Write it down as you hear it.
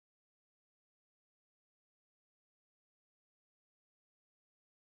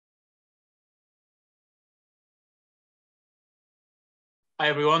Hi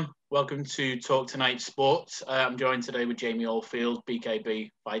everyone, welcome to Talk Tonight Sports. I'm joined today with Jamie Oldfield,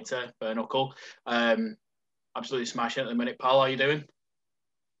 BKB fighter, bare knuckle. Absolutely smashing at the minute, pal. How you doing?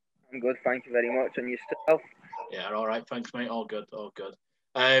 I'm good, thank you very much. And yourself? Yeah, all right, thanks, mate. All good, all good.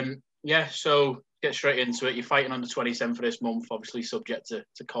 So get straight into it. You're fighting on the 27th of this month, obviously subject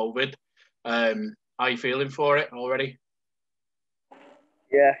to COVID. How are you feeling for it already?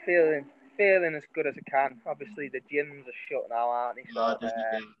 Yeah, feeling as good as I can. Obviously, the gyms are shut now, aren't they? So,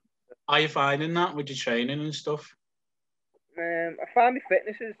 Yeah. How are you finding that with your training and stuff? I find my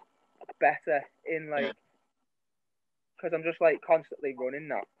fitness is better in because I'm just constantly running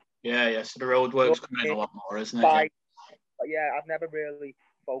now. Yeah. So the road work's coming in a lot more, isn't it? Yeah, I've never really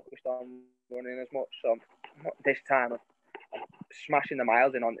focused on running as much. So this time, I'm smashing the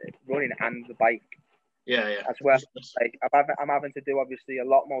miles in on running and the bike. Yeah. As well. I'm having to do obviously a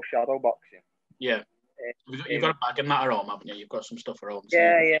lot more shadow boxing. Yeah. You've got a bag in that at home, haven't you? You've got some stuff at home.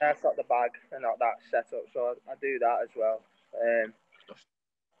 Yeah, I've got the bag and all that set up, so I do that as well.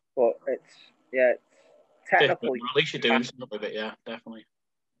 But it's technically. At least you're doing something with it, yeah, definitely.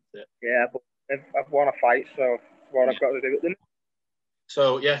 Yeah, but I've won a fight, so it's what I've got to do with them.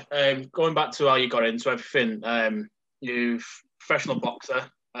 So going back to how you got into everything, you've professional boxer.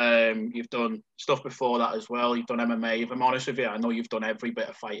 You've done stuff before that as well. You've done MMA. If I'm honest with you, I know you've done every bit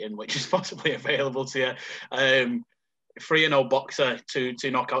of fighting which is possibly available to you. 3-0 boxer, two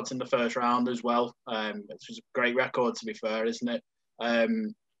knockouts in the first round as well. Which is a great record, to be fair, isn't it?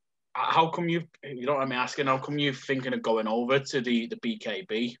 How come you don't mind me asking, how come you're thinking of going over to the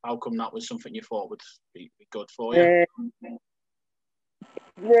BKB? How come that was something you thought would be good for you?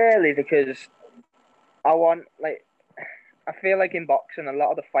 Really, because I feel like in boxing, a lot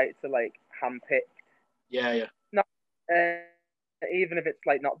of the fights are handpicked. Yeah. Not, even if it's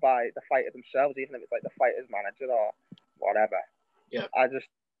not by the fighter themselves, even if it's the fighter's manager or whatever. Yeah. I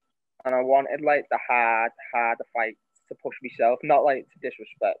wanted the harder fights to push myself, not to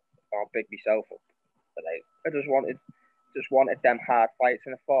disrespect or big myself up, but I just wanted them hard fights,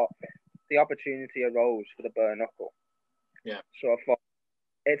 and I thought the opportunity arose for the bare knuckle. Yeah. So I thought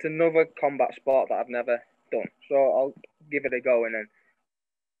it's another combat sport that I've never done, so I'll give it a go. And then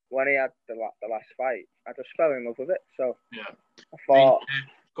when he had the last fight, I just fell in love with it. So yeah, I thought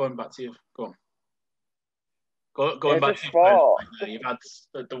going back to you, going back to your first fight, you've had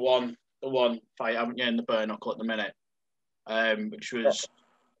the one fight, haven't you, in the bare knuckle at the minute, which was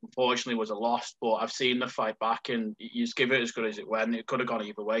unfortunately was a loss. But I've seen the fight back, and you just give it as good as it went. It could have gone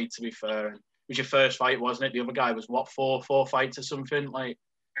either way, to be fair. And it was your first fight, wasn't it? The other guy was what, four fights or something,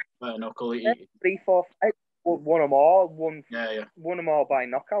 bare knuckle. 3, 4 fights. Won them all. Won them all by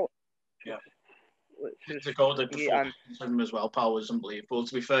knockout. Yeah. To go the performance as well, pal, was unbelievable.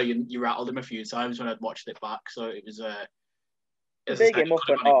 To be fair, you rattled him a few times when I'd watched it back, so it was big him up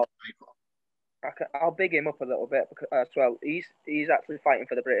and all. I'll big him up a little bit because as well. He's actually fighting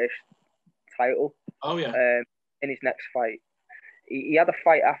for the British title. Oh yeah. In his next fight, he had a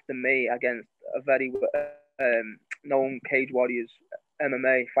fight after me against a very known Cage Warriors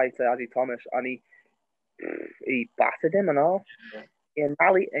MMA fighter, Ozzy Thomas, and he battered him and all. Yeah.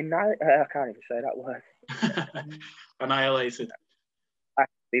 I can't even say that word. Annihilated.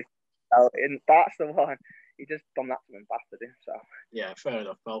 And that's the one. He just done that to him and battered him. So yeah, fair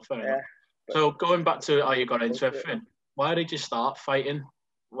enough. Well, fair enough. So going back to how you got into everything, why did you start fighting?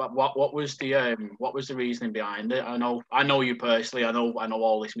 What was the reasoning behind it? I know you personally. I know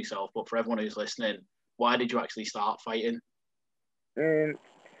all this myself. But for everyone who's listening, why did you actually start fighting?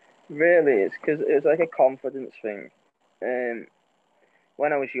 Really, it's because it was a confidence thing.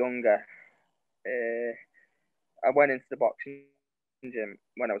 When I was younger, I went into the boxing gym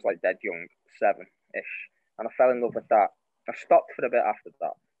when I was dead young, 7-ish, and I fell in love with that. I stopped for a bit after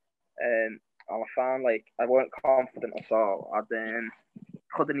that, and I found I weren't confident at all. I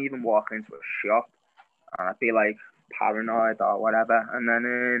couldn't even walk into a shop, and I'd be paranoid or whatever. And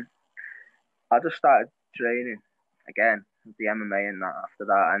then I just started training again, the MMA and that after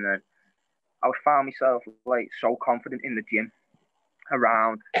that, and then I found myself so confident in the gym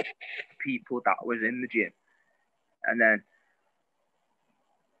around people that was in the gym, and then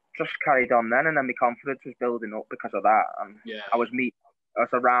just carried on then, and then my confidence was building up because of that. And I was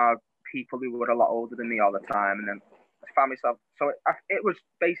around people who were a lot older than me all the time, and then I found myself. So it was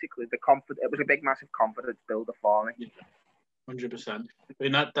basically the confidence. It was a big, massive confidence builder for me. 100%. I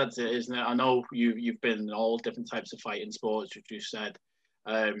mean that's it, isn't it? I know you've been in all different types of fighting sports, as you said,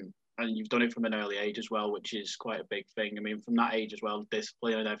 and you've done it from an early age as well, which is quite a big thing. I mean, from that age as well,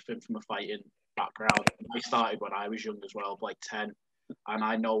 discipline and everything from a fighting background. I started when I was young as well, 10. And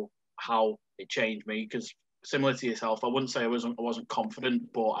I know how it changed me because similar to yourself. I wouldn't say I wasn't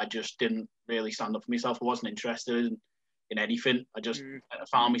confident, but I just didn't really stand up for myself. I wasn't interested in anything. I just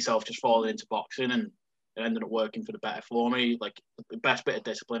found myself just falling into boxing, and it ended up working for the better for me. Like the best bit of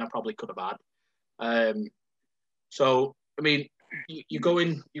discipline I probably could have had. So I mean, you're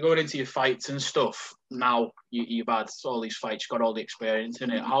going into your fights and stuff. Now you've had all these fights, you've got all the experience in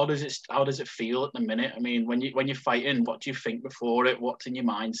it. How does it feel at the minute? I mean, when you're fighting, what do you think before it? What's in your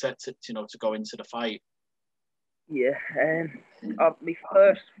mindset to go into the fight? Yeah, my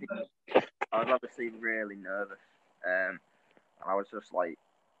first, I was obviously really nervous. I was just like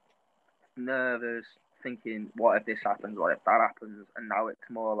nervous, thinking, what if this happens? What if that happens? And now it's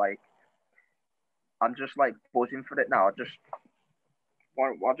more like I'm just like buzzing for it now. I just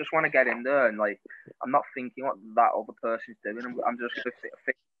want to get in there, and like I'm not thinking what that other person's doing. I'm just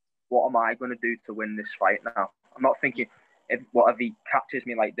thinking, what am I going to do to win this fight now? I'm not thinking what if he catches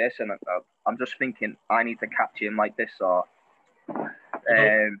me like this, and I'm just thinking I need to catch him like this. Or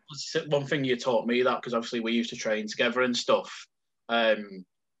one thing you taught me that, because obviously we used to train together and stuff. I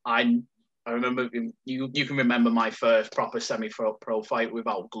remember you can remember my first proper semi-pro fight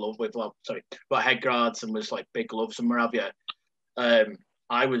without head guards and was like big gloves and what have you.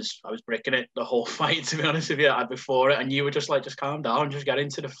 I was bricking it the whole fight, to be honest with you, before it, and you were just like, just calm down, just get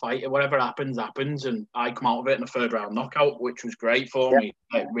into the fight, and whatever happens, and I come out of it in a third round knockout, which was great for me.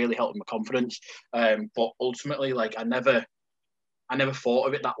 It really helped my confidence. But ultimately, like I never thought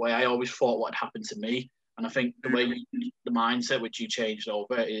of it that way. I always thought what had happened to me. And I think the mindset which you changed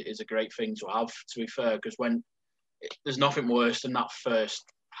over is a great thing to have, to be fair, because there's nothing worse than that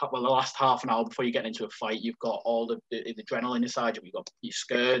the last half an hour before you get into a fight, you've got all the adrenaline inside you. You're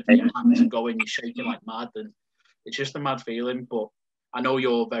scared, your hands are going, you're shaking like mad, and it's just a mad feeling. But I know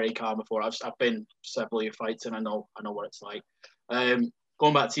you're very calm before. I've been several of your fights, and I know what it's like.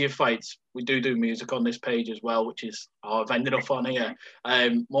 Going back to your fights, we do music on this page as well, which is I've ended up on here.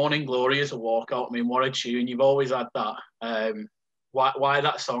 Morning Glory is a walkout. I mean, what a tune. You've always had that. Why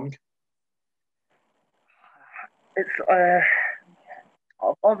that song? It's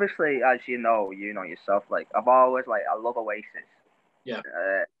obviously, as you know yourself, like I've always I love Oasis. Yeah.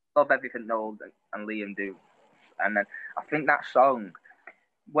 Love everything Noel and Liam do. And then I think that song,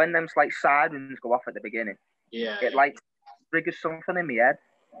 when them sirens go off at the beginning, it triggers something in my head.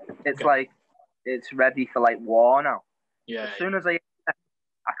 It's like it's ready for war now. Yeah. As soon as I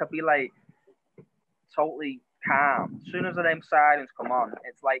could be totally calm. As soon as them sirens come on,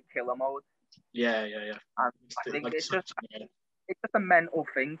 it's like killer mode. Yeah. And I think it's just a mental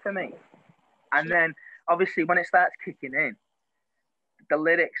thing for me. And then obviously when it starts kicking in, the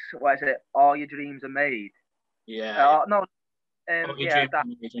lyrics, what is it? All your dreams are made. Yeah. No. When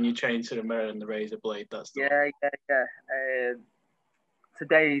you chain to the mirror and the razor blade, that's the one.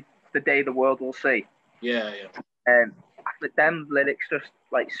 Today's the day the world will see. Yeah. Them lyrics just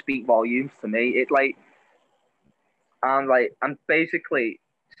speak volumes to me. I'm basically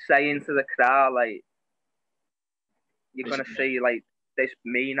saying to the crowd you're gonna see this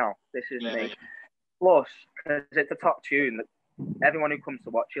me now. This is me. Yeah. Plus, because it's a top tune, everyone who comes to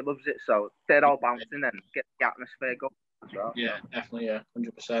watch it loves it, so they're all bouncing and get the atmosphere going as well. Yeah, definitely,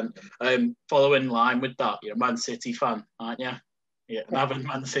 100%. Following line with that, you're a Man City fan, aren't you? Yeah, an avid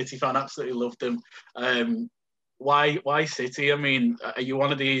Man City fan, absolutely loved them. Why City? I mean, are you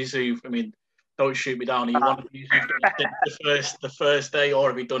one of these who, don't shoot me down, are you one of these who've done it since the first day, or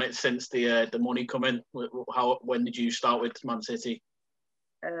have you done it since the money come in? When did you start with Man City?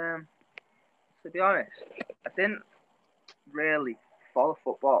 To be honest, I didn't really follow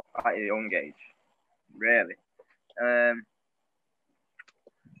football at a young age, really. I'm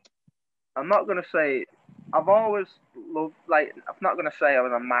not going to say I've always loved, I'm not going to say I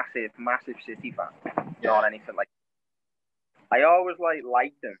was a massive City fan or anything like that. I always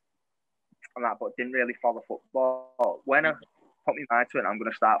liked them and that, but didn't really follow football. When I put my mind to it, I'm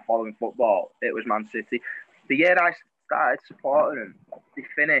going to start following football, it was Man City. The year I started supporting them, they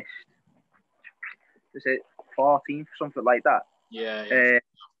finished, is it 14th, something like that? Yeah.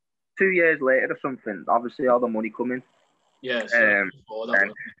 2 years later or something, obviously all the money coming. Yeah, so before that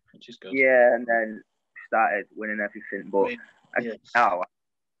one, which is good. Yeah, and then started winning everything. But now I'm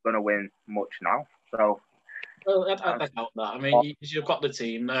going to win much now. So. Well, I doubt that. You've got the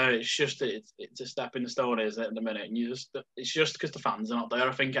team there. It's just it's a stepping stone, isn't it, at the minute? And it's just because the fans are not there.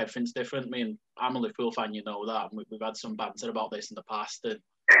 I think everything's different. I'm a Liverpool fan, you know that. And we've had some banter about this in the past,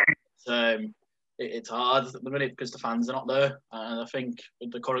 and it's hard at the minute because the fans are not there. And I think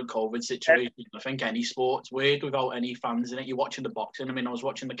with the current COVID situation, I think any sport's weird without any fans in it. You're watching the boxing. I was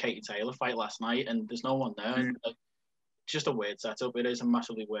watching the Katie Taylor fight last night, and there's no one there. It's just a weird setup. It is a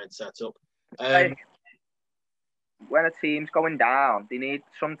massively weird setup. when a team's going down, they need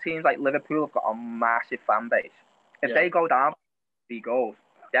some teams like Liverpool have got a massive fan base. If they go down, 3 goals,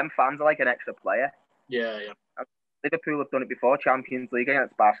 them fans are like an extra player. Yeah, yeah. Liverpool have done it before, Champions League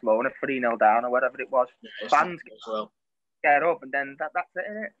against Barcelona, 3-0 down or whatever it was. Yeah, fans get up, and then that's it,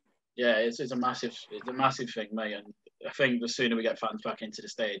 isn't it? Yeah, it's a massive thing, mate. And I think the sooner we get fans back into the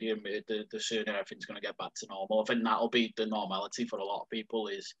stadium, the sooner everything's going to get back to normal. I think that'll be the normality for a lot of people,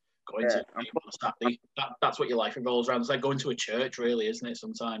 is going to a game on a Saturday. That's what your life revolves around. It's like going to a church, really, isn't it?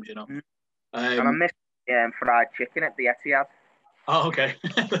 Sometimes, you know. And I miss fried chicken at the Etihad. Oh, okay.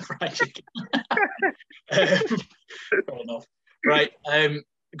 The fried chicken. Fair enough. Right.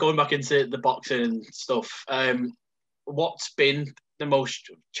 Going back into the boxing and stuff. What's been the most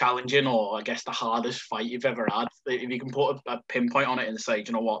challenging, or I guess the hardest fight you've ever had? If you can put a pinpoint on it and say,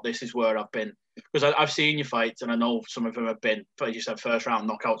 you know what, this is where I've been. Because I've seen your fights, and I know some of them have been, like you said, first round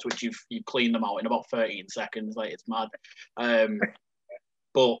knockouts, which you've cleaned them out in about 13 seconds. Like, it's mad.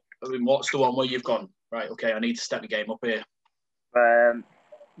 But I mean, what's the one where you've gone, right, okay, I need to step the game up here? The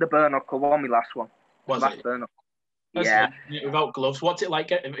bare knuckle one, my last one. Was it? Yeah. Without gloves, what's it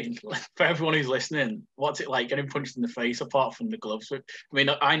like? I mean, for everyone who's listening, what's it like getting punched in the face apart from the gloves? I mean,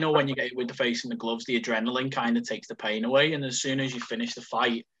 I know when you get hit with the face and the gloves, the adrenaline kind of takes the pain away, and as soon as you finish the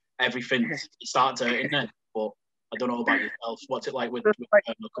fight, everything starts hurting then. But I don't know about yourself. What's it like with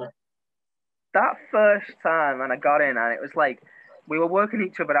knuckle? That first time, and I got in, and it was like we were working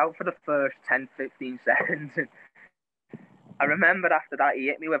each other out for the first 10, 15 seconds. And I remember after that, he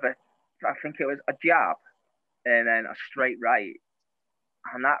hit me with I think it was a jab, and then a straight right,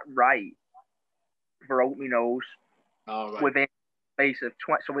 and that right broke my nose. Oh, right. Within the space of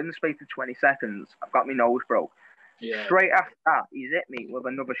 20 seconds, I've got my nose broke. Yeah. Straight after that, he's hit me with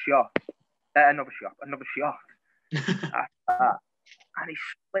another shot. After that, and he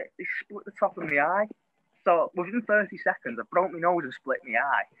split the top of my eye. So within 30 seconds, I broke my nose and split my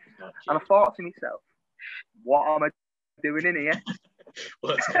eye. Oh, and I thought to myself, what am I doing in here?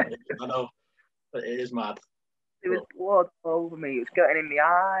 Well, I know. It is mad. It was blood all over me. It was getting in my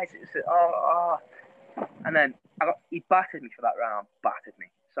eyes. It was, And then he battered me for that round. Battered me.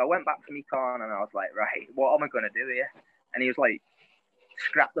 So I went back to my corner and I was like, right, what am I going to do here? And he was like,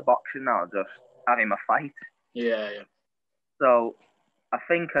 scrap the boxing now, just have him a fight. Yeah. So I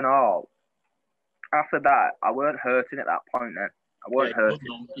think and all, after that, I weren't hurting at that point then. I weren't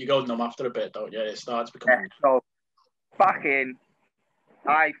hurting. You go numb after a bit, don't you? It starts becoming... Yeah, so back in,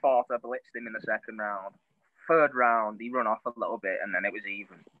 I thought I blitzed him in the second round. Third round, he run off a little bit and then it was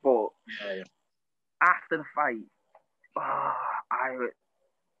even. But after the fight,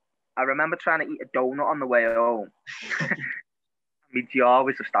 I remember trying to eat a donut on the way home. My jaw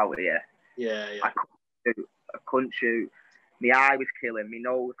was just out here. Yeah. I couldn't shoot. My eye was killing. My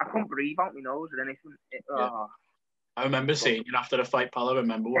nose. I couldn't breathe out my nose or anything. I remember seeing you after the fight, pal. I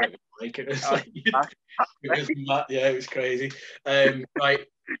remember what it was like. It was like, it was mad. Yeah, it was crazy. Right,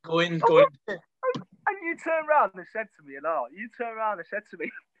 going. And you turned around and said to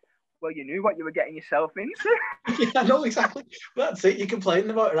me, well, you knew what you were getting yourself into. Yeah, I know exactly. That's it. You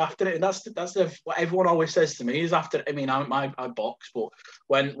complained about it after it, and that's what everyone always says to me is after. I mean, I box, but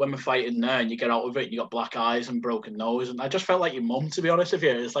when we're fighting there and you get out of it, you got black eyes and broken nose, and I just felt like your mum, to be honest with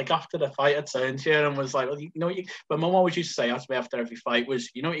you. It's like after the fight, I turned to you and was like, well, my mum always used to say to me after every fight was,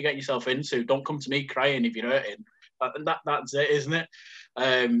 you know what you get yourself into. Don't come to me crying if you're hurting. And that's it, isn't it?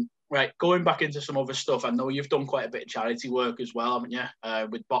 Right, going back into some other stuff, I know you've done quite a bit of charity work as well, haven't you?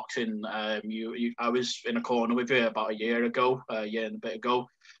 With boxing, I was in a corner with you about a year and a bit ago,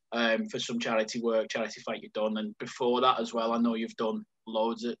 for some charity fight you've done, and before that as well, I know you've done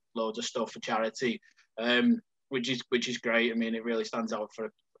loads of stuff for charity, which is great. I mean, it really stands out for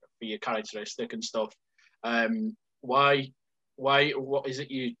your characteristic and stuff. What is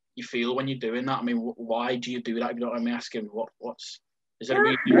it you feel when you're doing that? I mean, why do you do that? If you don't mind me asking, is there a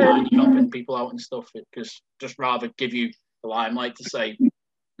reason behind you helping people out and stuff? Because just rather give you the limelight to say,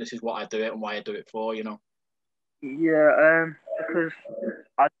 this is what I do it and why I do it for, you know? Yeah, because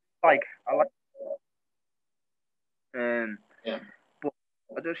I like, but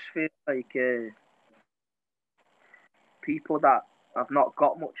I just feel like people that have not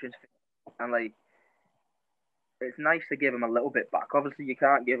got much and like, it's nice to give them a little bit back. Obviously, you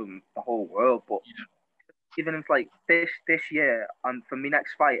can't give them the whole world, but even if like this year and for my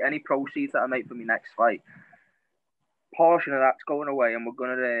next fight, any proceeds that I make for my next fight, portion of that's going away, and we're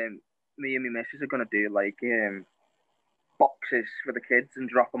gonna me and my missus are gonna do like boxes for the kids and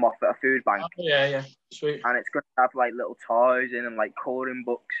drop them off at a food bank. Oh, yeah, sweet. And it's gonna have like little toys in and like colouring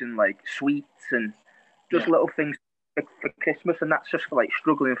books and like sweets and just little things for Christmas, and that's just for like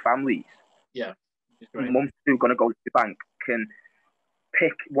struggling families. Yeah. mums who are going to go to the bank can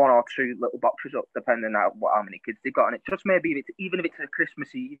pick one or two little boxes up, depending on how many kids they got. And it just maybe, even if it's a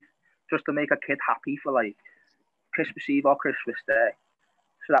Christmas Eve, just to make a kid happy for like Christmas Eve or Christmas Day.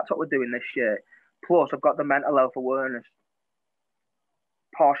 So that's what we're doing this year. Plus, I've got the mental health awareness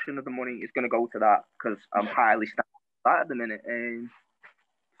portion of the money is going to go to that because I'm highly staffed that at the minute.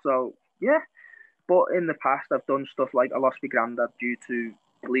 So, yeah. But in the past, I've done stuff like I lost my granddad due to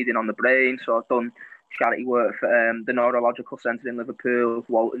bleeding on the brain. So I've done charity work for the Neurological Centre in Liverpool,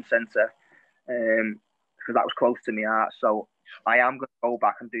 Walton Centre, because that was close to my heart. So I am going to go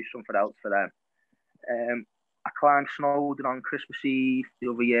back and do something else for them. I climbed Snowdon on Christmas Eve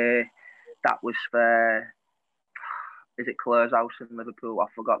the other year. That was for, is it Claire's house in Liverpool? I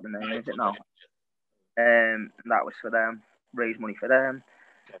forgot the name of it now. And that was for them, raise money for them.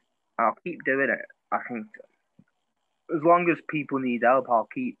 I'll keep doing it. I think as long as people need help, I'll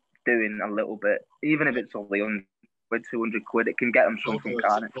keep doing a little bit, even if it's only with 200 quid. It can get them something,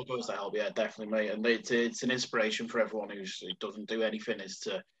 can't it? It goes to help, yeah, definitely, mate. And it's an inspiration for everyone who doesn't do anything.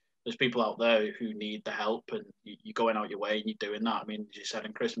 There's people out there who need the help, and you're going out your way and you're doing that. I mean, as you said,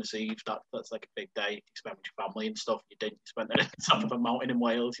 on Christmas Eve, that's like a big day. You spend with your family and stuff. You didn't spend it at the top of a mountain in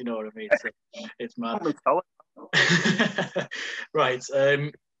Wales, you know what I mean? So it's mad. Right.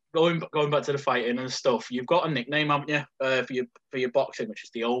 Going back to the fighting and stuff, you've got a nickname, haven't you, for your boxing, which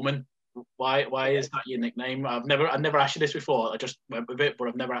is the Omen. Why is that your nickname? I've never asked you this before. I just went with it, but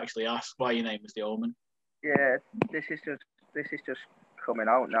I've never actually asked why your name is the Omen. Yeah, this is just coming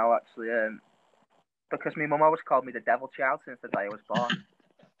out now, actually. Because my mum always called me the devil child since the day I was born.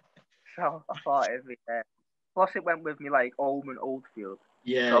 So I thought every day. Plus, it went with me like Omen, Oldfield.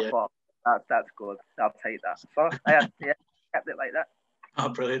 Yeah, so I thought that's good. I'll take that. So I kept it like that. Oh,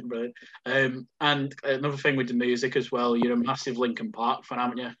 brilliant. And another thing with the music as well, you're a massive Linkin Park fan,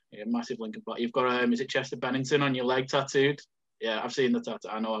 haven't you? You're a massive Linkin Park. You've got, is it Chester Bennington on your leg tattooed? Yeah, I've seen the tattoo.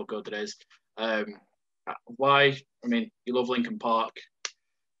 I know how good it is. Why? I mean, you love Linkin Park.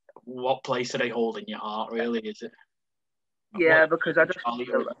 What place do they hold in your heart, really, is it? Yeah, because I just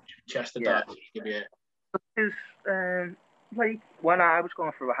feel Chester died. Yeah. Because, like, when I was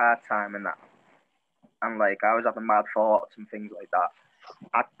going through a hard time and that, and, like, I was having mad thoughts and things like that,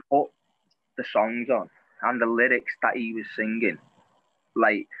 I put the songs on and the lyrics that he was singing,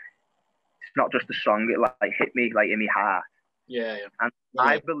 like, it's not just a song, it like hit me like in my heart. Yeah. And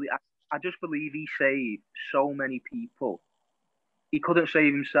I just believe he saved so many people. He couldn't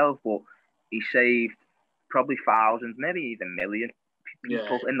save himself, but he saved probably thousands, maybe even millions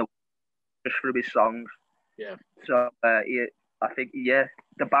people in the just through his songs. Yeah. So I think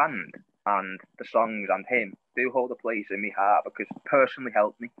the band and the songs and him do hold a place in my heart because it personally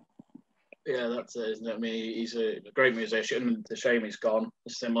helped me. Yeah, that's it, isn't it? I mean, he's a great musician. The shame he's gone.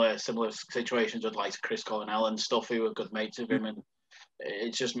 Similar situations with like Chris Cornell and stuff who were good mates with him, and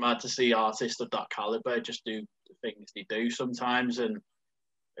it's just mad to see artists of that caliber just do the things they do sometimes. And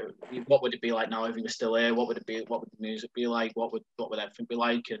what would it be like now if he was still here? What would it be? What would the music be like? What would everything be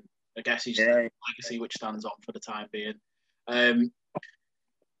like? And I guess he's a legacy which stands on for the time being.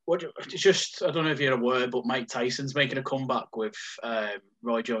 I don't know if you're aware, but Mike Tyson's making a comeback with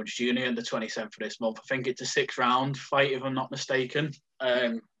Roy Jones Jr. on the 27th of this month. I think it's a 6th round fight, if I'm not mistaken.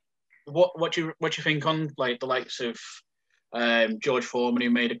 What do you think on like the likes of George Foreman, who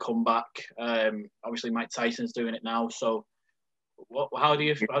made a comeback? Obviously, Mike Tyson's doing it now. So, how do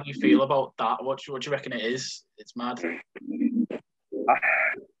you feel about that? What do you reckon it is? It's mad.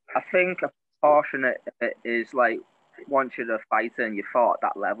 I think a portion of it is like, once you're a fighter and you fought at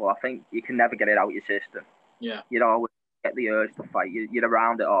that level, I think you can never get it out of your system. Yeah. You always get the urge to fight. You're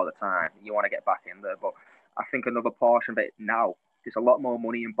around it all the time. You want to get back in there. But I think another portion of it now, there's a lot more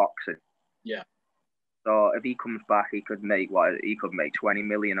money in boxing. Yeah. So if he comes back, he could make 20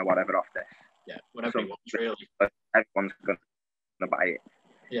 million or whatever off this. Yeah, whatever he wants, really. Everyone's going to buy it.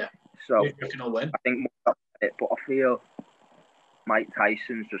 Yeah. So you can win. I think more it, but I feel Mike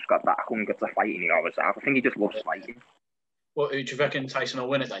Tyson's just got that hunger to fight and he always has. I think he just loves fighting. Well, do you reckon Tyson will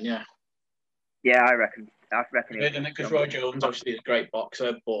win it then? Yeah. Yeah, I reckon. Because Roy Jones obviously is a great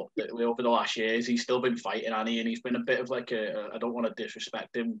boxer, but over the last years he's still been fighting, and he's been a bit of like I don't want to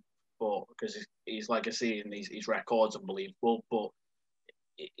disrespect him, but because his legacy and his records unbelievable, but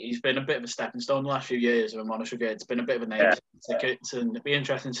he's been a bit of a stepping stone the last few years. If I'm honest with you, it's been a bit of a name ticket, and it'd be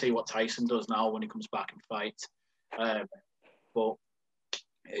interesting to see what Tyson does now when he comes back and fights. But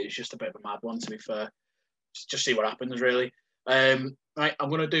it's just a bit of a mad one, to be fair. Just see what happens, really. Right, I'm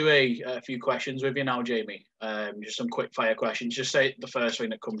going to do a few questions with you now, Jamie. Just some quick fire questions. Just say the first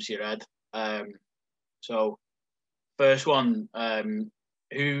thing that comes to your head. So, first one,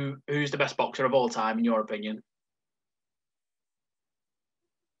 who's the best boxer of all time in your opinion?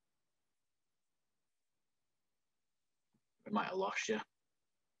 We might have lost you.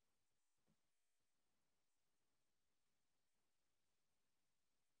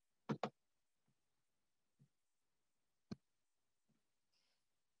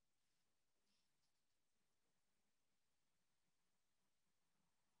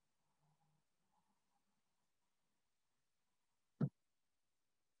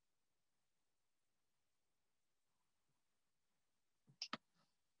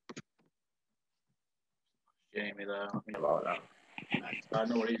 Jamie there. About that. I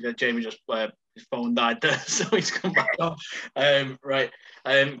know what he said. Jamie just his phone died there, so he's come back on. Right.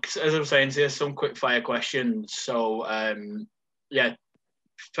 As I was saying, here's some quick fire questions. So yeah,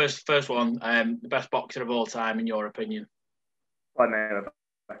 first one. The best boxer of all time in your opinion? Floyd Mayweather.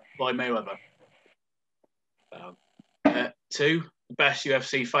 Floyd Mayweather. 2, the best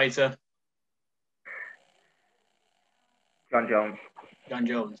UFC fighter? John Jones. John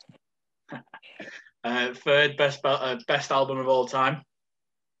Jones. 3rd, best album of all time?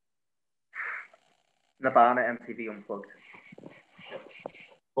 Nirvana MTV Unplugged.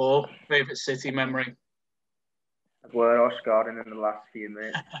 4, favourite city memory? Where Oscar Gardner in the last few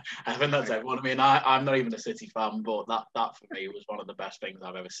minutes. I think that's everyone. I mean, I'm not even a City fan, but that for me was one of the best things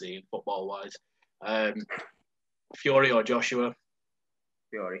I've ever seen football-wise. Fury or Joshua?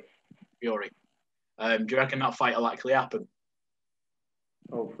 Fury. Fury. Do you reckon that fight will actually happen?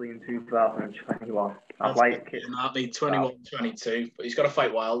 Hopefully in 2021. I'd like it. That'll be 21-22, but he's got to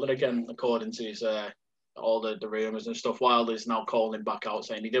fight Wilder again, according to his all the rumours and stuff. Wilder's now calling him back out,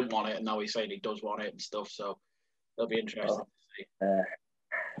 saying he didn't want it, and now he's saying he does want it and stuff. So it'll be interesting to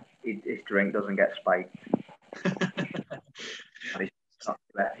see. His drink doesn't get spiked.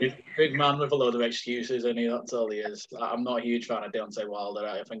 He's a big man with a load of excuses, and that's all he is. I'm not a huge fan of Deontay Wilder.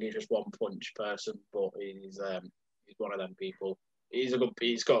 I think he's just one punch person, but he's one of them people. He's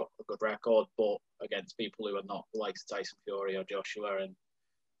got a good record, but against people who are not like Tyson Fury or Joshua and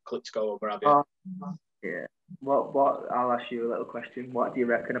Klitschko or grab you. Yeah. What? I'll ask you a little question. What do you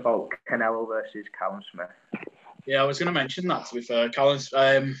reckon about Canelo versus Callum Smith? Yeah, I was going to mention that. To be fair, Callum.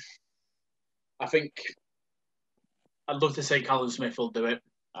 I think I'd love to say Callum Smith will do it.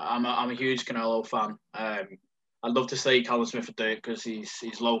 I'm a huge Canelo fan. I'd love to say Callum Smith will do it because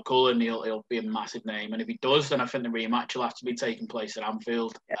he's local and he'll be a massive name. And if he does, then I think the rematch will have to be taking place at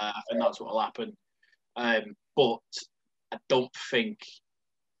Anfield. I think that's what will happen. But I don't think.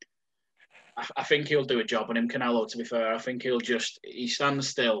 I think he'll do a job on him, Canelo. To be fair, I think he stands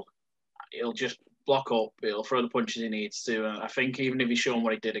still. He'll just block up. He'll throw the punches he needs to. And I think even if he's shown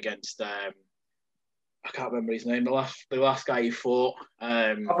what he did against, I can't remember his name. The last guy he fought.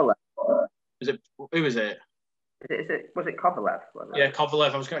 Kovalev. Who was it? Was it Kovalev? Yeah,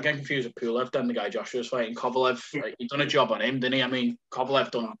 Kovalev. I was getting confused with Pulev. Then the guy Joshua was fighting Kovalev. He done a job on him, didn't he? I mean,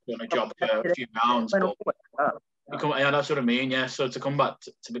 Kovalev done a job for a few rounds. But yeah, that's what I mean. Yeah, so to come back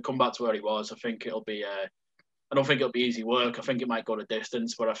to where he was, I think it'll be. I don't think it'll be easy work. I think it might go the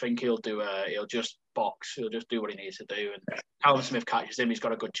distance, but I think he'll just box. He'll just do what he needs to do. And Callum Smith catches him, he's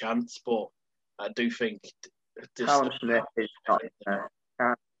got a good chance. But I do think Callum Smith is not.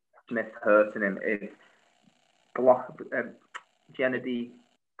 Callum Smith hurting him. If Gennady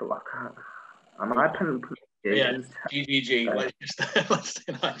Glock. Am I pronouncing? Yeah, GGG. Let's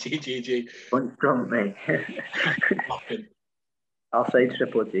do that. GGG. Don't trump me. I'll say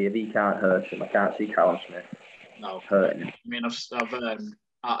Triple G if he can't hurt him. I can't see Callum Smith. No, hurting him. I mean,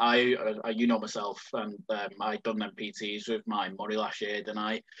 I you know myself, and I done them PTs with Martin Murray last year, didn't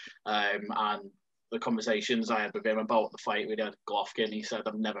I? And the conversations I had with him about the fight we had Golovkin, he said,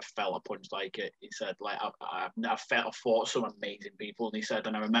 I've never felt a punch like it. He said, like, I've fought some amazing people. And he said,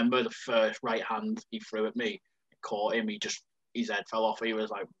 and I remember the first right hand he threw at me, it caught him, his head fell off. He was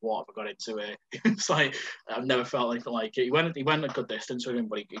like, what have I got into it? It's like, I've never felt anything like it. He went a good distance with him,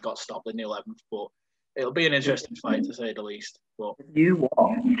 but he got stopped in the 11th. But it'll be an interesting fight, to say the least. But you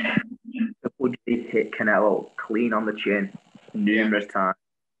watch Triple G hit Canelo clean on the chin numerous times.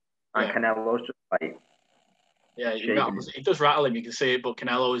 And Canelo's just like, yeah, he does rattle him. You can see it, but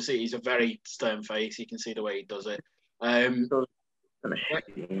Canelo he's a very stern face. You can see the way he does it. I think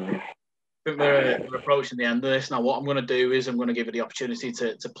we're approaching the end of this now. What I'm going to do is I'm going to give you the opportunity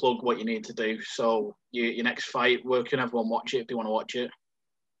to plug what you need to do. So your next fight, where can everyone watch it if they want to watch it?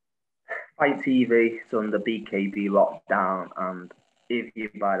 Fight TV. It's under BKB lockdown, and if you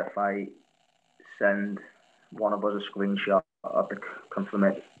buy the fight, send one of us a screenshot of the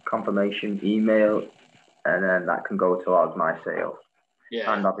confirmation email, and then that can go towards my sales.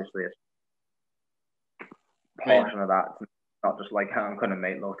 Yeah. And obviously a portion of that not just like I'm going to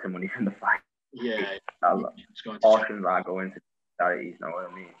make loads of money from the fight. Yeah. Portions that go into charities, you know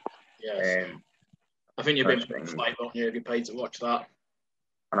what I mean? Yes. I think you'd be a fight, won't you, if you paid to watch that?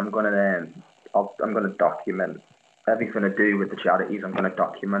 And I'm gonna document everything I do with the charities. I'm gonna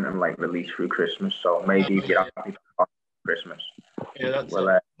document and like release through Christmas. So maybe if you're happy for Christmas. Yeah, that's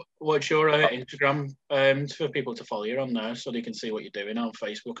it. What's your Instagram for people to follow you on there so they can see what you're doing on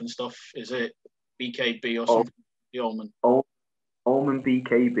Facebook and stuff? Is it BKB or something? The Omen. Omen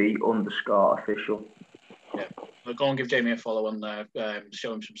BKB _official. Yeah, well, go and give Jamie a follow on there.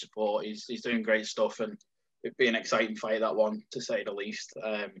 Show him some support. He's doing great stuff, and it'd be an exciting fight, that one, to say the least.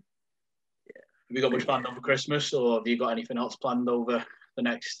 Have you got much planned over Christmas, or have you got anything else planned over the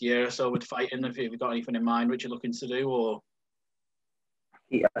next year or so with fighting? Have you got anything in mind which you're looking to do, or?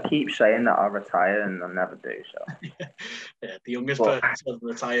 I keep saying that I'll retire, and I never do. So. Yeah, the youngest person to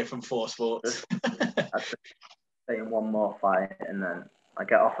retire from 4 sports. I'm saying one more fight, and then I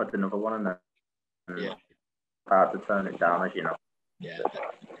get offered another one, and then hard to turn it down, as you know. Yeah.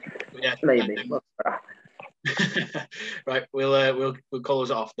 Maybe. Right, we'll close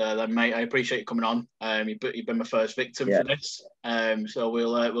it off there then, mate. I appreciate you coming on. You've been my first victim for this. So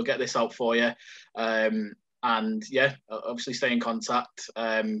we'll get this out for you. And yeah, obviously stay in contact.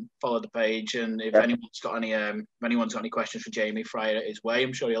 Follow the page, and if anyone's got any questions for Jamie, fire it his way.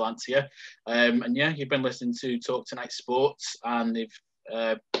 I'm sure he'll answer you. And yeah, you've been listening to Talk Tonight Sports, and if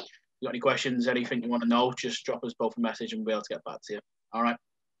you got any questions, anything you want to know, just drop us both a message and we'll be able to get back to you. All right.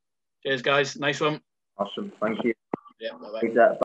 Cheers, guys. Nice one. Awesome. Thank you. Yeah, bye-bye.